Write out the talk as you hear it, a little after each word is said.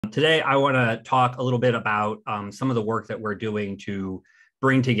Today, I want to talk a little bit about some of the work that we're doing to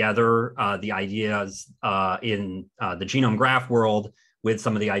bring together the ideas in the genome graph world with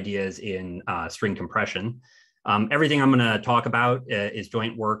some of the ideas in string compression. Everything I'm going to talk about is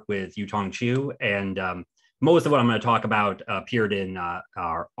joint work with Yutong Chiu, and most of what I'm going to talk about appeared in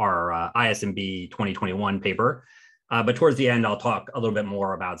our ISMB 2021 paper. But towards the end, I'll talk a little bit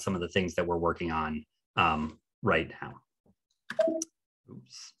more about some of the things that we're working on right now.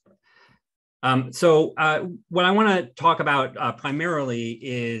 Oops. What I want to talk about primarily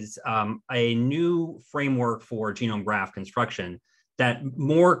is a new framework for genome graph construction that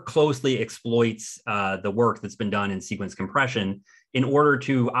more closely exploits the work that's been done in sequence compression in order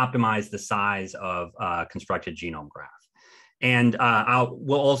to optimize the size of constructed genome graph. And I'll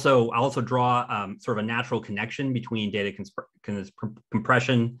also draw sort of a natural connection between data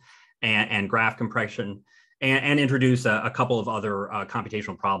compression and graph compression, and introduce a couple of other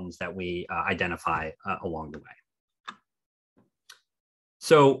computational problems that we identify along the way.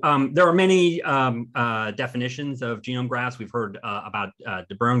 So there are many definitions of genome graphs. We've heard about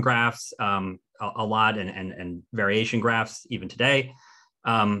de Bruijn graphs a lot, and variation graphs even today.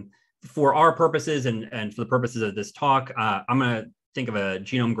 For our purposes and for the purposes of this talk, I'm going to think of a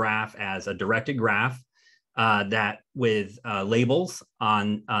genome graph as a directed graph that with labels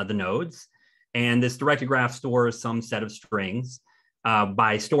on the nodes. And this directed graph stores some set of strings.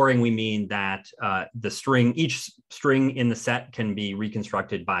 By storing, we mean that each string in the set can be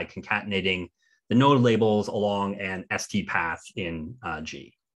reconstructed by concatenating the node labels along an ST path in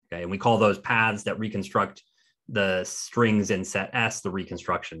G. Okay, and we call those paths that reconstruct the strings in set S the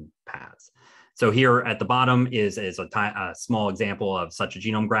reconstruction paths. So here at the bottom is a small example of such a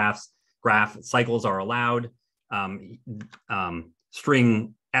genome graph. Cycles are allowed.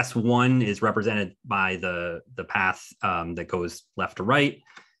 String S1 is represented by the path that goes left to right,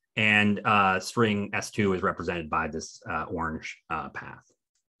 and string S2 is represented by this orange path.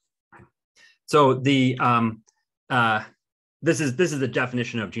 So this is the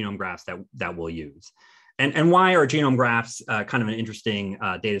definition of genome graphs that we'll use. And why are genome graphs kind of an interesting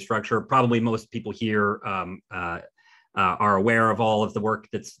data structure? Probably most people here are aware of all of the work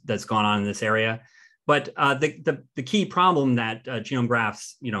that's gone on in this area. But the key problem that genome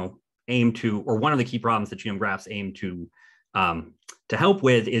graphs, aim to, or one of the key problems that genome graphs aim to help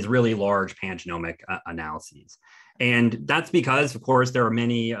with, is really large pangenomic analyses. And that's because, of course, there are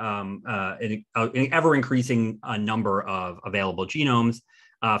many, an ever-increasing number of available genomes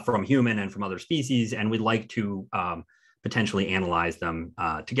from human and from other species, and we'd like to potentially analyze them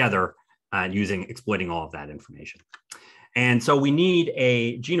together exploiting all of that information. And so we need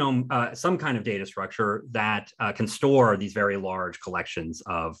a genome, some kind of data structure that can store these very large collections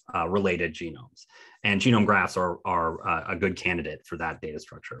of related genomes. And genome graphs are a good candidate for that data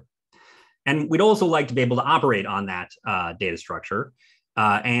structure. And we'd also like to be able to operate on that data structure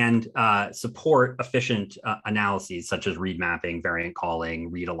and support efficient analyses such as read mapping, variant calling,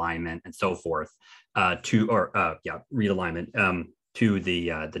 read alignment, and so forth read alignment to the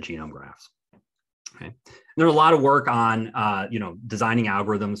genome graphs. Okay. There's a lot of work on designing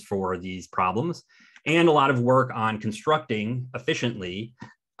algorithms for these problems, and a lot of work on constructing efficiently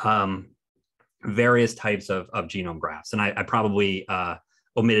various types of genome graphs. And I probably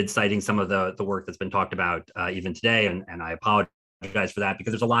omitted citing some of the work that's been talked about even today, and I apologize for that,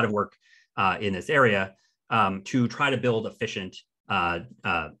 because there's a lot of work in this area to try to build efficient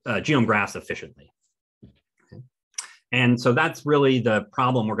genome graphs efficiently. And so that's really the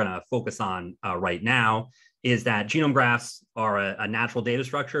problem we're going to focus on right now, is that genome graphs are a natural data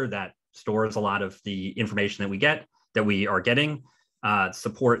structure that stores a lot of the information that we are getting.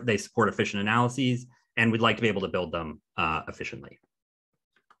 They support efficient analyses, and we'd like to be able to build them efficiently.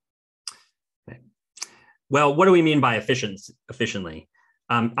 Okay. Well, what do we mean by efficiently?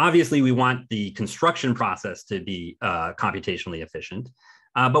 Obviously, we want the construction process to be computationally efficient.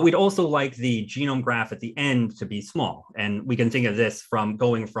 But we'd also like the genome graph at the end to be small. And we can think of this from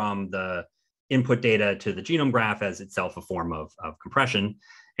going from the input data to the genome graph as itself a form of compression.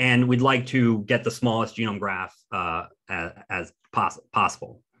 And we'd like to get the smallest genome graph as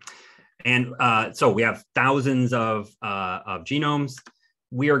possible. And so we have thousands of genomes.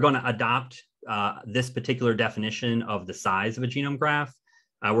 We are going to adopt this particular definition of the size of a genome graph.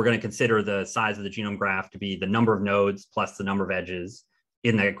 We're going to consider the size of the genome graph to be the number of nodes plus the number of edges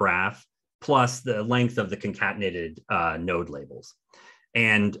in that graph, plus the length of the concatenated node labels.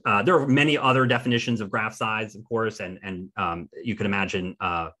 And there are many other definitions of graph size, of course, and you can imagine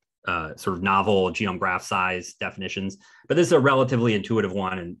sort of novel genome graph size definitions, but this is a relatively intuitive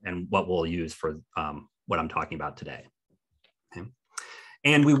one and what we'll use for what I'm talking about today. Okay.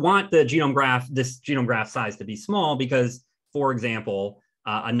 And we want this genome graph size to be small because, for example,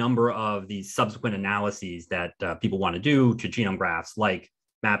 a number of these subsequent analyses that people want to do to genome graphs, like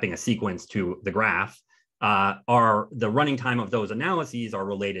mapping a sequence to the graph, are the running time of those analyses are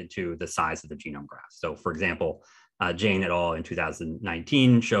related to the size of the genome graph. So, for example, Jane et al. In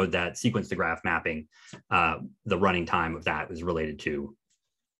 2019 showed that sequence to graph mapping, the running time of that is related to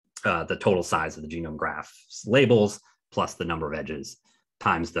the total size of the genome graph's labels plus the number of edges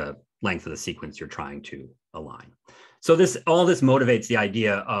times the length of the sequence you're trying to align. So all this motivates the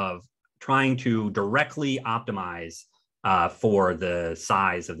idea of trying to directly optimize for the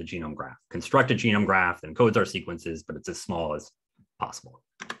size of the genome graph. Construct a genome graph that encodes our sequences, but it's as small as possible.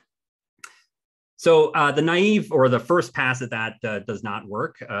 So the naive or the first pass at that does not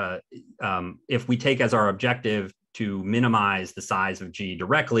work. If we take as our objective to minimize the size of G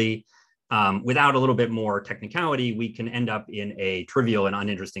directly, without a little bit more technicality, we can end up in a trivial and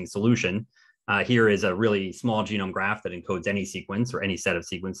uninteresting solution. Here is a really small genome graph that encodes any sequence or any set of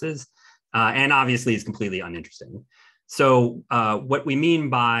sequences, and obviously is completely uninteresting. So what we mean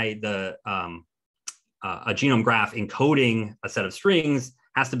by a genome graph encoding a set of strings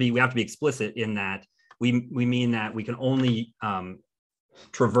we have to be explicit in that we mean that we can only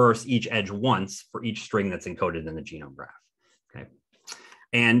traverse each edge once for each string that's encoded in the genome graph. Okay,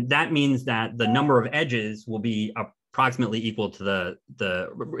 and that means that the number of edges will be approximately equal to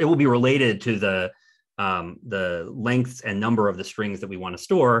it will be related to the lengths and number of the strings that we want to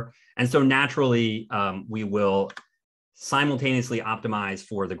store, and so naturally we will simultaneously optimize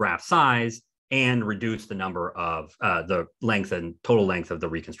for the graph size and reduce the number of the length and total length of the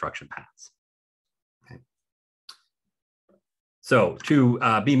reconstruction paths. Okay. So to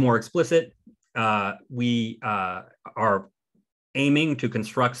be more explicit, we are aiming to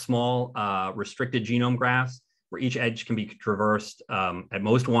construct small restricted genome graphs where each edge can be traversed at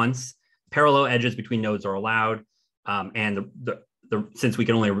most once. Parallel edges between nodes are allowed, and since we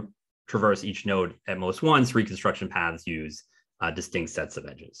can only traverse each node at most once, reconstruction paths use distinct sets of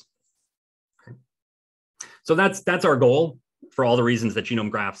edges. So that's our goal for all the reasons that genome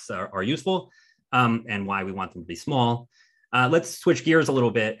graphs are useful and why we want them to be small. Let's switch gears a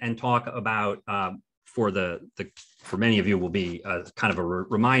little bit and talk about, for many of you will be kind of a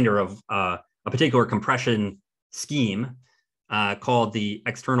reminder of a particular compression scheme called the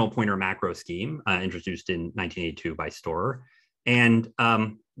external pointer macro scheme, introduced in 1982 by Storer. And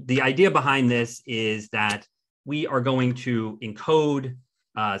the idea behind this is that we are going to encode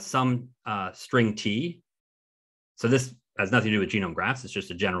some string T. So this has nothing to do with genome graphs. It's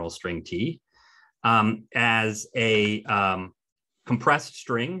just a general string T as a compressed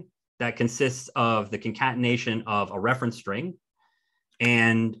string that consists of the concatenation of a reference string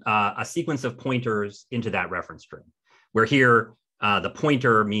and a sequence of pointers into that reference string, where here the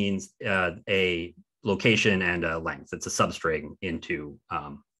pointer means a location and a length. It's a substring into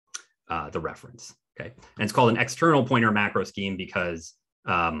the reference. Okay, and it's called an external pointer macro scheme because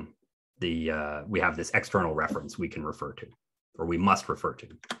we have this external reference we can refer to, or we must refer to.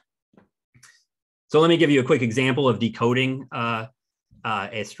 So let me give you a quick example of decoding a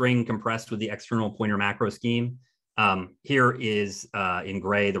string compressed with the external pointer macro scheme. Here is in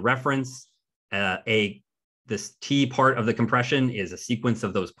gray the reference. This T part of the compression is a sequence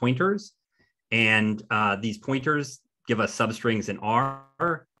of those pointers, and these pointers give us substrings in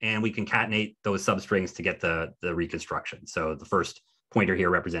R, and we concatenate those substrings to get the reconstruction. So the first pointer here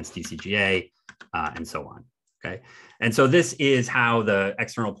represents DCGA, and so on. Okay, and so this is how the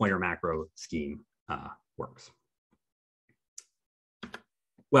external pointer macro scheme works.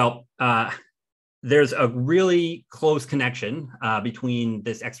 Well, there's a really close connection between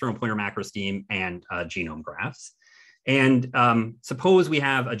this external pointer macro scheme and genome graphs. And suppose we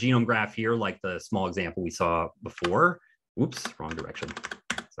have a genome graph here, like the small example we saw before. Oops, wrong direction.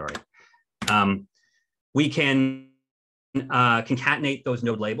 Sorry. We can concatenate those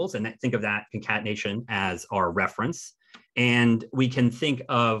node labels and think of that concatenation as our reference. And we can think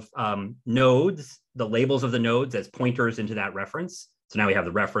of nodes, the labels of the nodes, as pointers into that reference. So now we have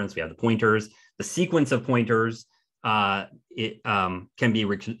the reference, we have the pointers. The sequence of pointers can be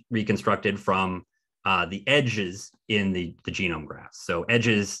reconstructed from the edges in the genome graph. So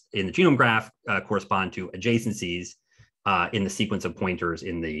edges in the genome graph correspond to adjacencies in the sequence of pointers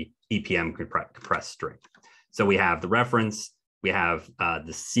in the EPM compressed string. So we have the reference, we have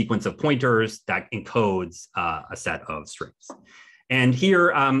the sequence of pointers that encodes a set of strings. And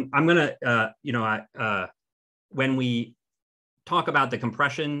here I'm gonna, when we talk about the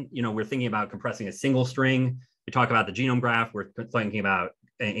compression, we're thinking about compressing a single string. We talk about the genome graph, we're thinking about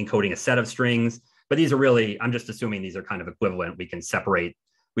encoding a set of strings. but these are really, I'm just assuming these are kind of equivalent. We can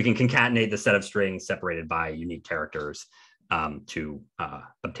concatenate the set of strings separated by unique characters to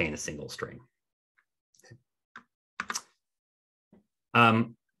obtain a single string.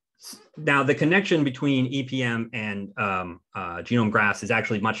 Now, the connection between EPM and genome graphs is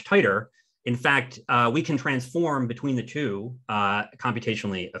actually much tighter. In fact, we can transform between the two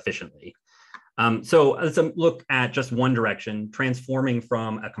computationally efficiently. So let's look at just one direction, transforming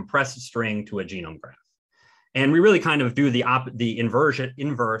from a compressed string to a genome graph. And we really kind of do the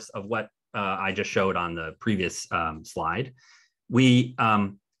inverse of what I just showed on the previous slide. We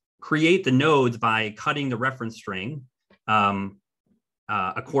create the nodes by cutting the reference string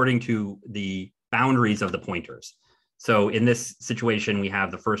according to the boundaries of the pointers. So in this situation, we have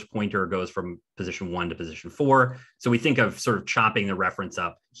the first pointer goes from position 1 to position 4. So we think of sort of chopping the reference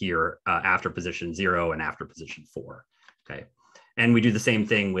up here after position 0 and after position 4. Okay, and we do the same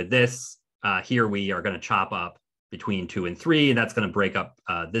thing with this. Here we are going to chop up between 2 and 3. That's going to break up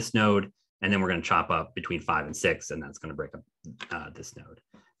this node. And then we're going to chop up between 5 and 6, and that's going to break up this node.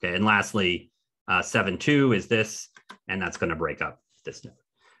 Okay, and lastly, 7, 2 is this, and that's going to break up this node.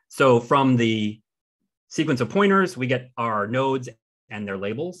 So from the sequence of pointers, we get our nodes and their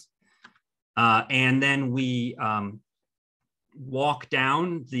labels. And then we walk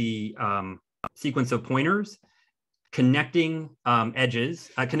down the sequence of pointers, connecting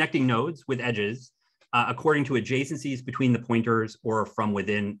connecting nodes with edges according to adjacencies between the pointers or from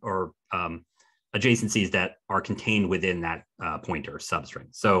within, or adjacencies that are contained within that pointer substring.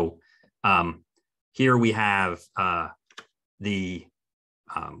 So here we have the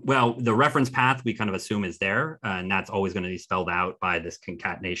reference path we kind of assume is there, and that's always going to be spelled out by this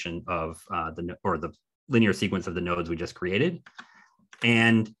concatenation of the linear sequence of the nodes we just created.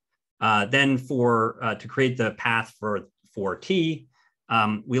 And then to create the path for T,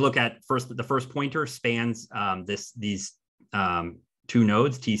 we look at the first pointer spans these two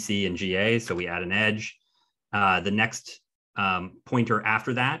nodes, TC and GA, so we add an edge. The next pointer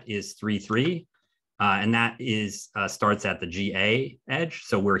after that is 3, 3. And that starts at the GA edge.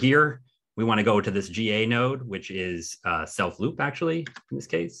 So we're here. We want to go to this GA node, which is self-loop, actually, in this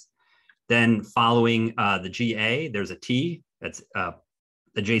case. Then following the GA, there's a T. That's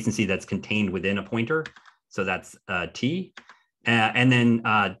adjacency that's contained within a pointer. So that's T. And then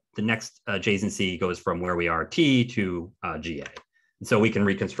the next adjacency goes from where we are, T, to GA. And so we can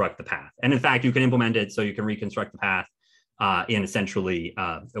reconstruct the path. And in fact, you can implement it so you can reconstruct the path in essentially,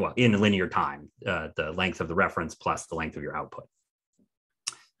 in linear time, the length of the reference plus the length of your output.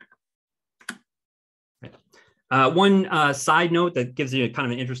 One side note that gives you kind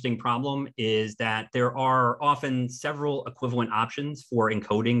of an interesting problem is that there are often several equivalent options for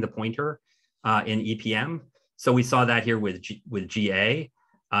encoding the pointer in EPM. So we saw that here with GA.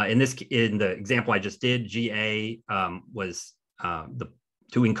 In the example I just did, GA was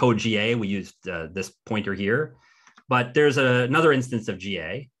to encode GA, we used this pointer here. But there's another instance of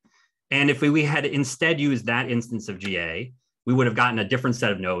GA. And if we had instead used that instance of GA, we would have gotten a different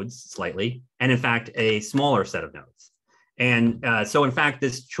set of nodes slightly, and in fact, a smaller set of nodes. And so in fact,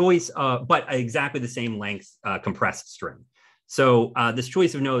 this choice, but exactly the same length compressed string. So this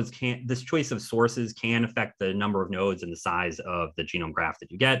choice of nodes this choice of sources can affect the number of nodes and the size of the genome graph that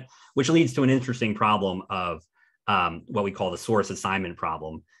you get, which leads to an interesting problem of what we call the source assignment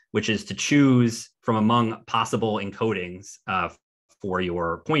problem, which is to choose from among possible encodings for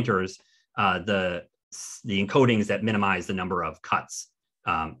your pointers, the encodings that minimize the number of cuts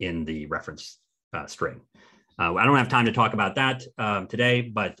in the reference string. I don't have time to talk about that today,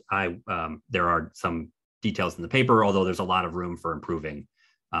 but there are some details in the paper, although there's a lot of room for improving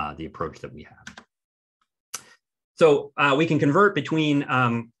the approach that we have. So we can convert between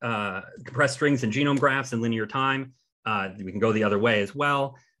compressed strings and genome graphs in linear time. We can go the other way as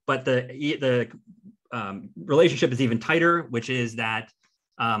well. But the relationship is even tighter, which is that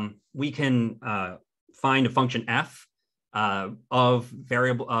we can find a function f of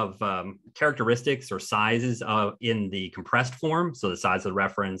characteristics or sizes in the compressed form. So the size of the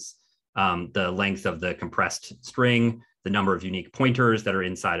reference, the length of the compressed string, the number of unique pointers that are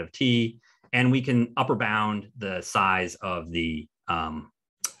inside of T, and we can upper bound the size of the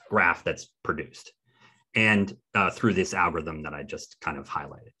graph that's produced, and through this algorithm that I just kind of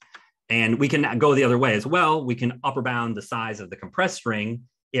highlighted. And we can go the other way as well. We can upper bound the size of the compressed string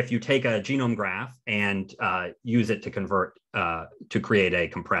if you take a genome graph and use it to convert to create a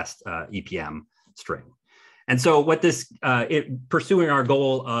compressed EPM string. And so what this, pursuing our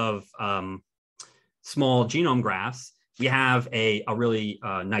goal of small genome graphs, we have a really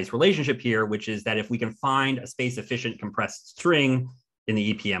nice relationship here, which is that if we can find a space efficient compressed string in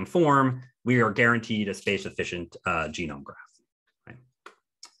the EPM form, we are guaranteed a space-efficient genome graph. Right?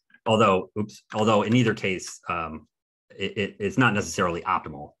 Although in either case, it's not necessarily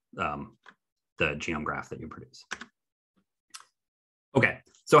optimal, the genome graph that you produce. Okay,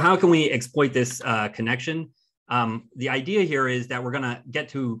 so how can we exploit this connection? The idea here is that we're going to get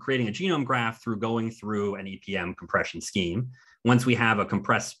to creating a genome graph through going through an EPM compression scheme. Once we have a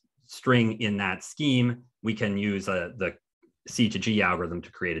compressed string in that scheme, we can use the C to G algorithm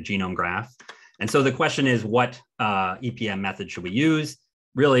to create a genome graph. And so the question is, what EPM method should we use?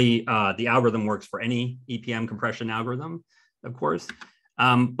 Really, the algorithm works for any EPM compression algorithm, of course.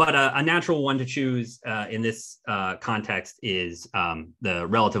 But a natural one to choose in this context is the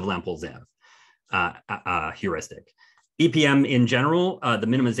relative Lempel-Ziv heuristic. EPM in general, the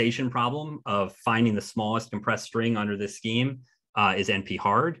minimization problem of finding the smallest compressed string under this scheme is NP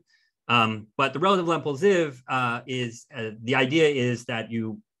hard. But the relative Lempel-Ziv is, the idea is that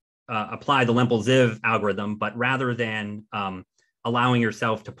you apply the Lempel-Ziv algorithm, but rather than allowing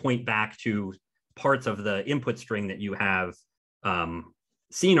yourself to point back to parts of the input string that you have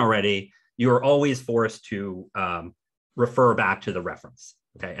seen already, you're always forced to refer back to the reference.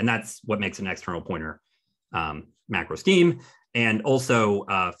 Okay, and that's what makes an external pointer macro scheme, and also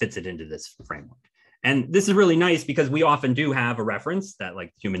fits it into this framework. And this is really nice because we often do have a reference that,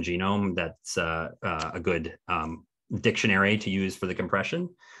 like human genome, that's a good dictionary to use for the compression.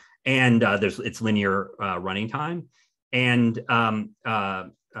 And it's linear running time. And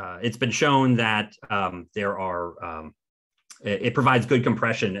it's been shown that it provides good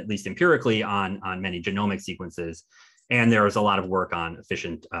compression, at least empirically, on many genomic sequences. And there is a lot of work on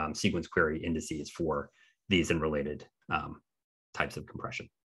efficient sequence query indices for these and related types of compression.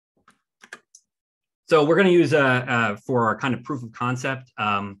 So we're going to use for our kind of proof of concept,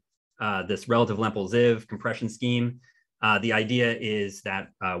 this relative Lempel-Ziv compression scheme. The idea is that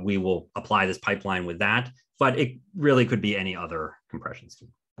we will apply this pipeline with that, but it really could be any other compression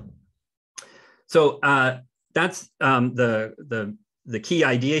scheme. So that's the key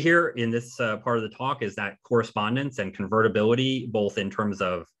idea here in this part of the talk, is that correspondence and convertibility, both in terms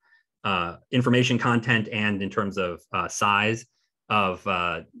of information content and in terms of size of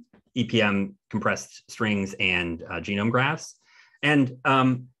EPM compressed strings and genome graphs. And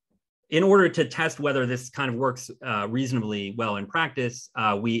in order to test whether this kind of works reasonably well in practice,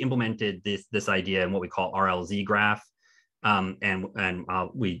 we implemented this idea in what we call RLZ graph, and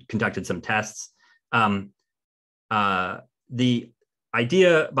we conducted some tests. The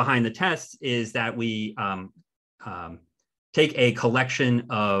idea behind the tests is that we take a collection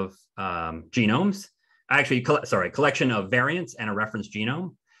of genomes, collection of variants and a reference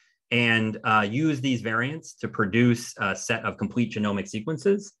genome, and use these variants to produce a set of complete genomic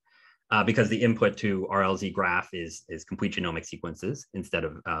sequences, because the input to RLZ graph is complete genomic sequences instead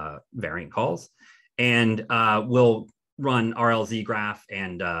of variant calls. And we'll run RLZ graph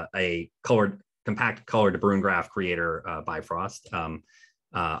and a compact color de Bruijn graph creator Bifrost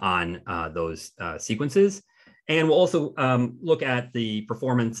on those sequences. And we'll also look at the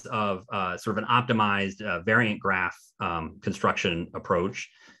performance of sort of an optimized variant graph construction approach,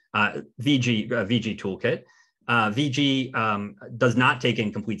 VG toolkit. VG does not take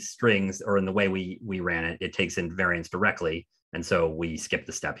in complete strings, or in the way we ran it, it takes in variants directly. And so we skip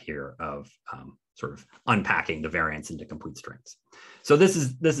the step here of sort of unpacking the variants into complete strings. So this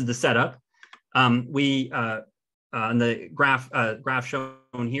is the setup. On the graph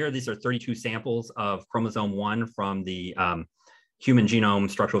shown here, these are 32 samples of chromosome 1 from the Human Genome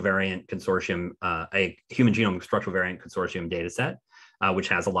Structural Variant Consortium, a Human Genome Structural Variant Consortium data set, which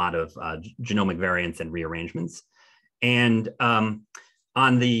has a lot of genomic variants and rearrangements. And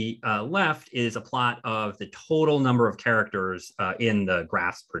on the left is a plot of the total number of characters in the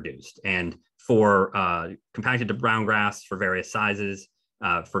graphs produced. And for compacted de Bruijn graphs for various sizes,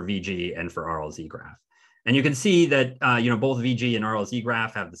 for VG and for RLZ graph. And you can see that both VG and RLZ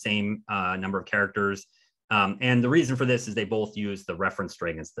graph have the same number of characters. And the reason for this is they both use the reference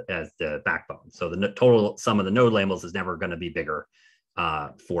string as the backbone. So the total sum of the node labels is never going to be bigger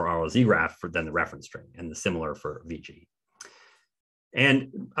for RLZ graph than the reference string, and the similar for VG.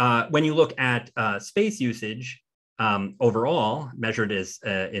 And when you look at space usage overall, measured as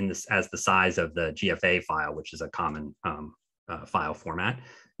the size of the GFA file, which is a common file format,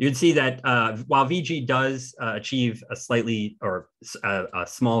 you'd see that while VG does achieve a slightly or a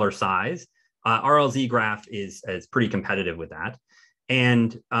smaller size, RLZ graph is pretty competitive with that.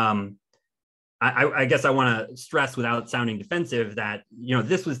 And I guess I want to stress, without sounding defensive, that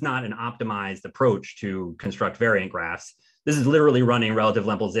this was not an optimized approach to construct variant graphs. This is literally running relative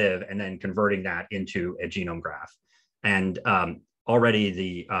Lempel-Ziv and then converting that into a genome graph. And already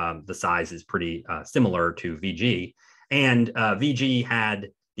the size is pretty similar to VG, and VG had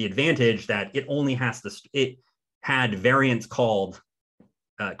the advantage that it only has it had variants called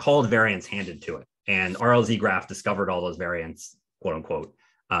variants handed to it, and RLZ graph discovered all those variants, quote unquote,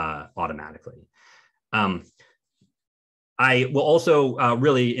 automatically. I will also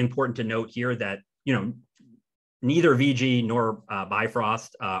really important to note here that neither VG nor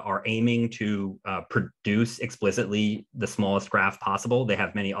Bifrost are aiming to produce explicitly the smallest graph possible. They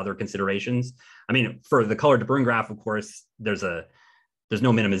have many other considerations. I mean, for the color de Bruijn graph, of course, there's no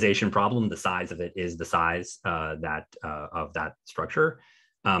minimization problem. The size of it is the size of that structure.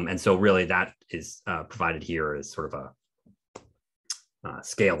 And so really that is provided here as sort of a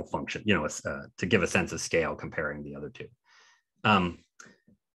scale function, to give a sense of scale comparing the other two.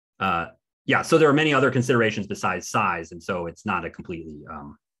 Yeah, so there are many other considerations besides size, and so it's not a completely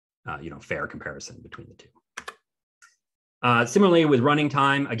fair comparison between the two. Similarly, with running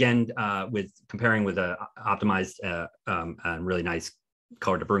time, again, with comparing with an optimized and really nice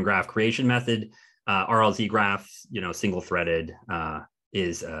color de Bruijn graph creation method, RLZ graphs, single-threaded,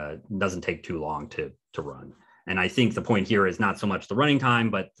 doesn't take too long to run. And I think the point here is not so much the running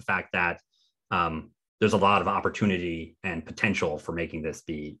time, but the fact that there's a lot of opportunity and potential for making this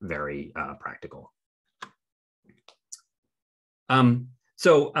be very practical.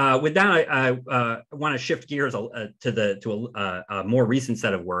 So with that, I want to shift gears to a more recent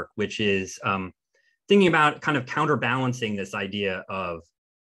set of work, which is thinking about kind of counterbalancing this idea of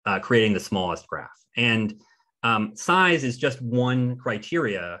creating the smallest graph. And size is just one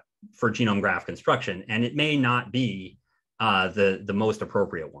criteria for genome graph construction, and it may not be the most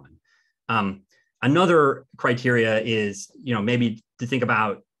appropriate one. Another criteria is, maybe to think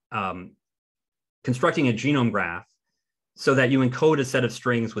about constructing a genome graph so that you encode a set of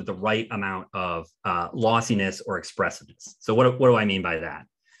strings with the right amount of lossiness or expressiveness. So what do I mean by that?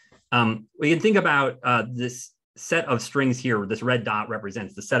 We can think about this set of strings here. This red dot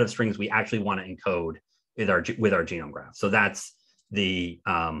represents the set of strings we actually want to encode with our genome graph. So that's the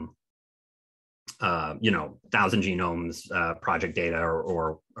 1,000 genomes project data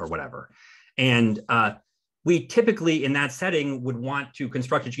or whatever. And we typically, in that setting, would want to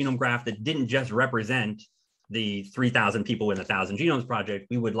construct a genome graph that didn't just represent the 3,000 people in the 1,000 Genomes project.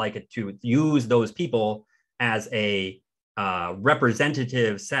 We would like it to use those people as a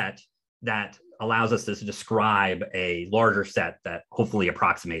representative set that allows us to describe a larger set that hopefully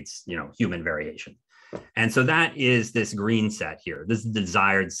approximates, human variation. And so that is this green set here. This is the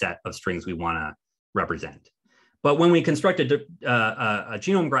desired set of strings we want to represent. But when we constructed a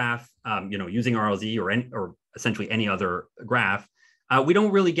genome graph, using RLZ or essentially any other graph, we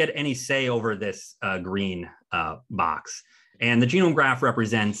don't really get any say over this green box. And the genome graph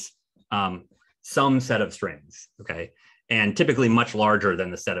represents some set of strings, okay? And typically much larger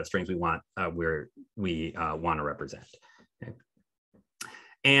than the set of strings we want to represent. Okay?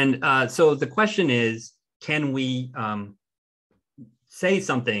 And so the question is, can we say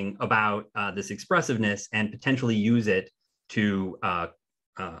something about this expressiveness and potentially use it to,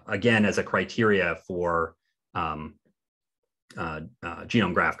 again, as a criteria for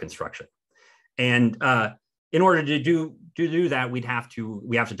genome graph construction? And in order to do that, we have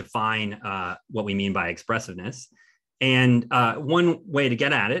to define what we mean by expressiveness. And one way to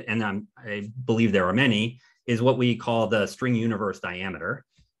get at it, and I believe there are many, is what we call the string universe diameter.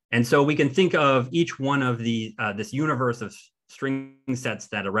 And so we can think of each one of this universe of string sets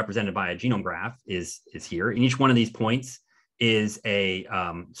that are represented by a genome graph is here. And each one of these points is a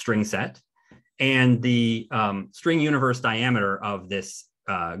string set. And the string universe diameter of this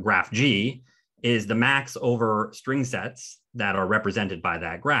graph G is the max over string sets that are represented by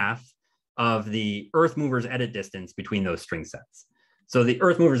that graph of the Earth mover's edit distance between those string sets. So the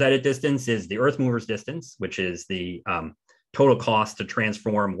Earth mover's edit distance is the Earth mover's distance, which is the total cost to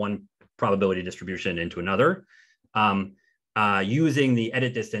transform one probability distribution into another, using the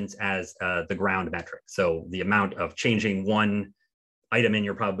edit distance as the ground metric. So the amount of changing one item in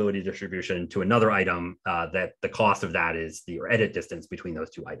your probability distribution to another item, that the cost of that is the edit distance between those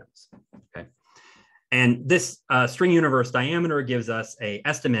two items. Okay, and this string universe diameter gives us an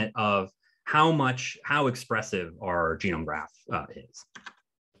estimate of how expressive our genome graph is.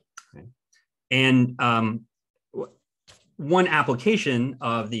 Okay. And one application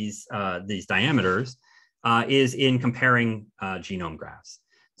of these diameters is in comparing genome graphs.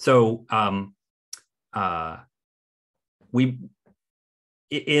 So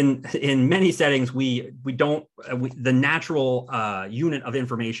in many settings, the natural unit of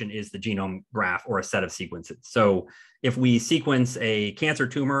information is the genome graph or a set of sequences. So if we sequence a cancer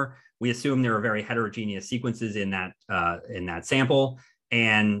tumor, we assume there are very heterogeneous sequences in that sample,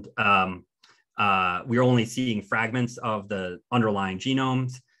 and we're only seeing fragments of the underlying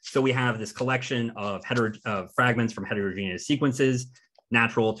genomes. So we have this collection of fragments from heterogeneous sequences,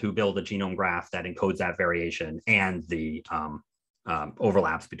 natural to build a genome graph that encodes that variation and the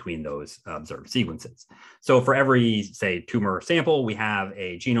overlaps between those observed sequences. So for every, say, tumor sample, we have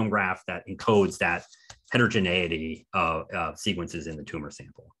a genome graph that encodes that heterogeneity of sequences in the tumor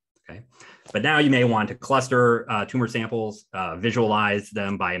sample. Okay, but now you may want to cluster tumor samples, visualize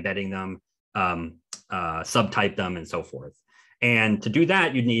them by embedding them, subtype them, and so forth. And to do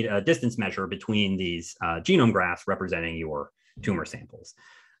that, you'd need a distance measure between these genome graphs representing your tumor samples.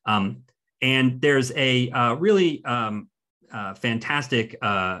 And there's a really fantastic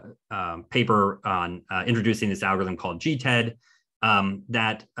paper on introducing this algorithm called GTED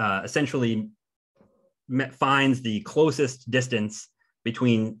that essentially finds the closest distance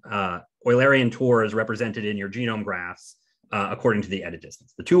between Eulerian tors represented in your genome graphs according to the edit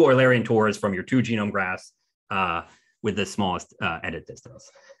distance. The two Eulerian tors from your two genome graphs with the smallest edit distance.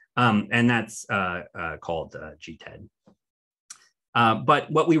 And that's called GTED. But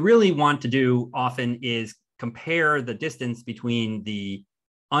what we really want to do often is compare the distance between the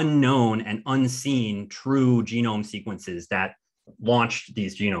unknown and unseen true genome sequences that launched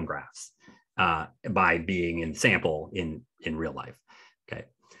these genome graphs by being in sample in real life. Okay,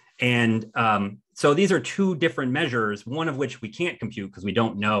 and so these are two different measures, one of which we can't compute because we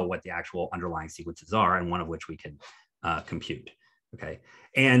don't know what the actual underlying sequences are, and one of which we can compute. Okay,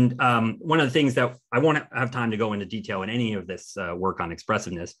 and one of the things that I won't have time to go into detail in any of this work on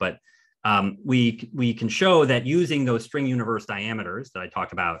expressiveness, but we can show that using those string universe diameters that I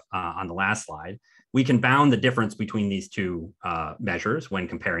talked about on the last slide, we can bound the difference between these two measures when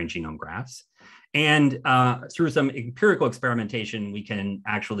comparing genome graphs. And through some empirical experimentation, we can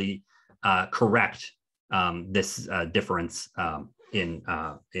actually correct this difference in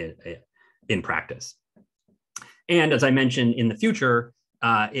practice. And as I mentioned, in the future,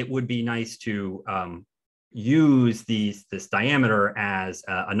 it would be nice to use this diameter as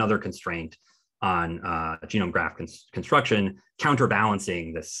another constraint on genome graph construction,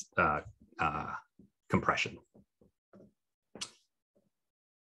 counterbalancing this compression.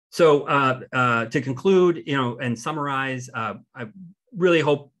 So to conclude, and summarize, I really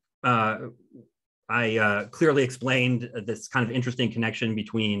hope I clearly explained this kind of interesting connection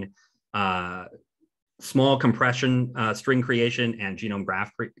between small compression string creation and genome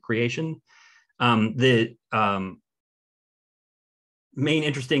graph creation. The main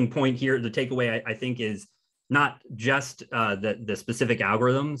interesting point here, the takeaway I think is not just the specific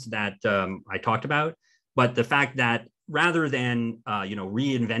algorithms that I talked about, but the fact that rather than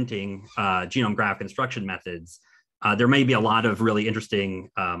reinventing genome graph construction methods, there may be a lot of really interesting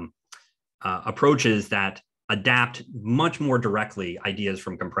approaches that adapt much more directly ideas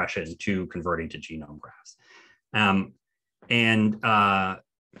from compression to converting to genome graphs.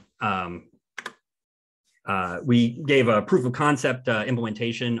 We gave a proof of concept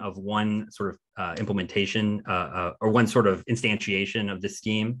implementation of one sort of implementation or one sort of instantiation of this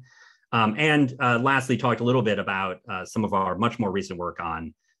scheme. And lastly, talked a little bit about some of our much more recent work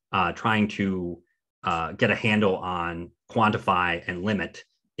on trying to get a handle on quantify and limit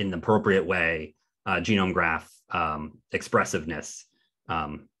in the appropriate way genome graph expressiveness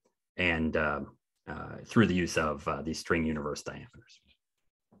and through the use of these string universe diameters.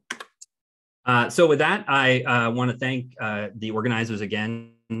 So with that, I want to thank the organizers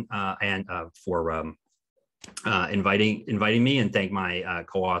again and for inviting me, and thank my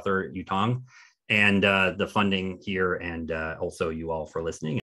co-author Yutong and the funding here, and also you all for listening.